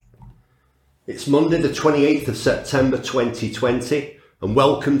It's Monday the 28th of September 2020 and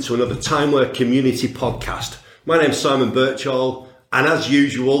welcome to another Timeware Community Podcast. My name's Simon Birchall and as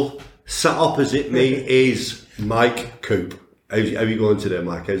usual, sat opposite me is Mike Coop. How are you going today,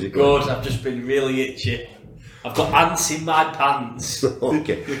 Mike? How's it going? Good, I've just been really itchy. I've got ants in my pants.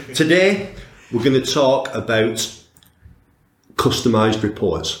 Okay. Today we're going to talk about customised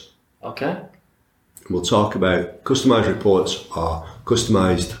reports. Okay. We'll talk about customised reports or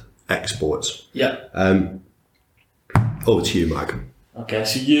customised exports. Yeah. Over to you, Mike. Okay,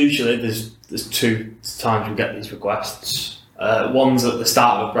 so usually there's two times we get these requests. One's at the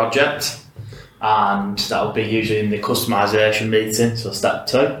start of a project, and that'll be usually in the customisation meeting, so step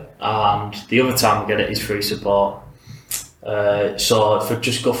 2. And the other time we get it is through support. So if I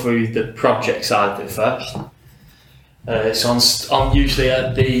just go through the project side of it first. So on usually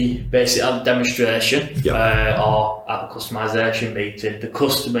at the demonstration or at the customisation meeting, the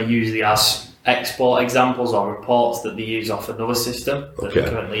customer usually has export examples or reports that they use off another system that they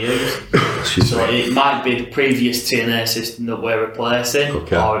currently use. So it might be the previous TNA system that we're replacing,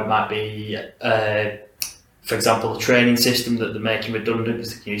 or it might be, for example, a training system that they're making redundant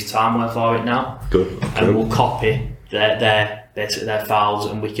because they can use timeware for it now. Good. Okay. And we'll copy their files,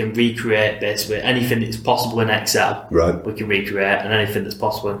 and we can recreate basically anything that's possible in Excel. Right. We can recreate, and anything that's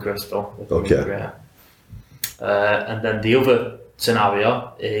possible in Crystal. We can recreate. And then the other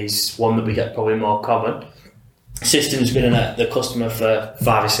scenario is one that we get probably more common. The system's been in the customer for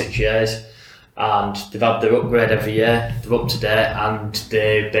 5 or 6 years, and they've had their upgrade every year. They're up to date, and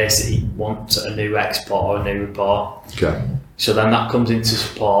they basically want a new export or a new report. Okay. So then that comes into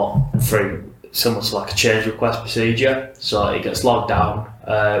support through similar to like a change request procedure. So it gets logged down.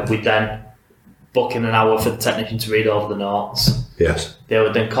 We then book in an hour for the technician to read over the notes. Yes. They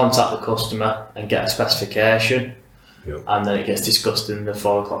would then contact the customer and get a specification. Yep. And then it gets discussed in the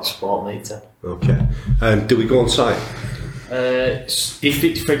 4 o'clock support meeting. Okay. Do we go on site? If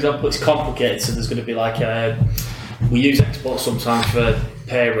it, for example, it's complicated, so there's going to be like we use exports sometimes for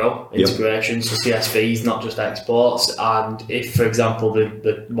payroll integration, so CSVs, not just exports. And if, for example,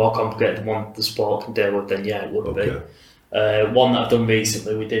 the more complicated one the support can deal with, then it would be. One that I've done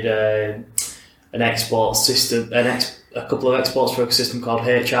recently, we did an export system, a couple of exports for a system called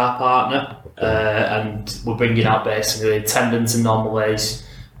HR Partner, and we're bringing out basically attendance anomalies,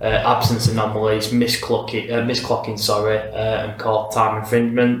 absence anomalies, misclocking, and call time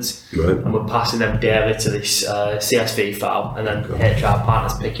infringement, and we're passing them daily to this CSV file, and then HR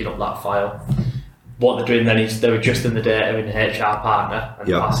Partner's picking up that file. What they're doing then is they're adjusting the data in the HR Partner and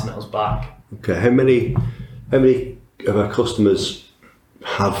passing it us back. Okay, how many of our customers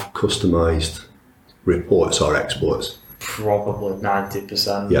have customised reports or exports? Probably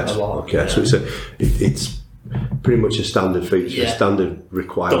 90%. Yes. A lot. Okay, so it's pretty much a standard feature, a standard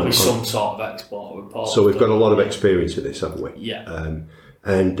requirement. There'll be some sort of export report. So we've got a lot of experience with this, haven't we? Yeah.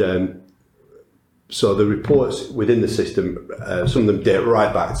 So the reports within the system, some of them date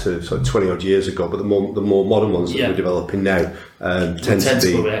right back to sort of 20 odd years ago, but the more modern ones that we're developing now tend to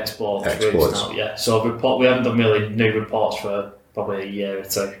be exports. Now, so we haven't done really new reports for probably a year or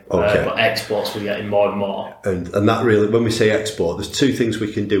two. But exports we're getting more and more. And that really, when we say export, there's 2 things we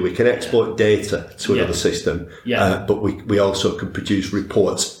can do. We can export data to another system, but we also can produce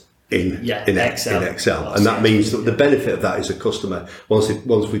reports in Excel. And that means that the benefit of that is a customer, once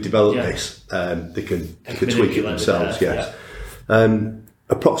we develop this, they can tweak it themselves.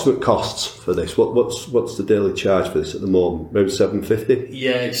 Approximate costs for this. What's the daily charge for this at the moment? Maybe $750?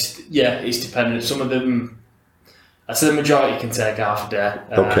 It's dependent. Some of them, I say the majority can take half a day.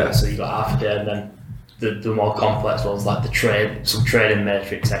 So you've got half a day, and then the more complex ones like some trading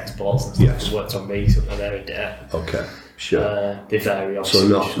matrix exports and stuff we've worked on recently, they're a day. Okay, sure. They vary obviously.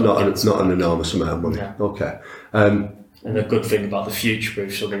 So not an enormous amount of money. No. Okay. And the good thing about the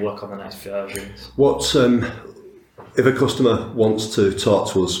future-proof, so they work on the next versions. What's if a customer wants to talk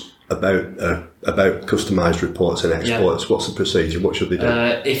to us about customised reports and exports, what's the procedure? What should they do?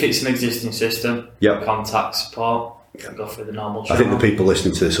 If it's an existing system, contact support. Go through the normal channel. I think the people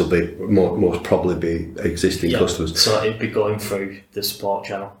listening to this will be most probably be existing customers. So it'd be going through the support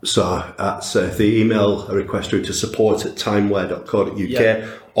channel. So that's if they email a request through to support@timeware.co.uk,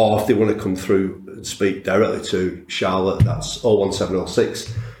 or if they want to come through and speak directly to Charlotte, that's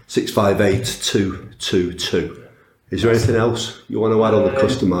 01706 658 222. Is there anything else you want to add on the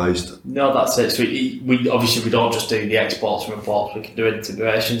customised? No, that's it. So we obviously we don't just do the exports and reports. We can do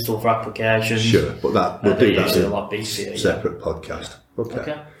integrations, stuff for applications. Sure, but we'll do that in a separate podcast. Okay.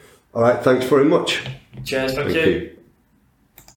 Okay. All right. Thanks very much. Cheers. Thank you.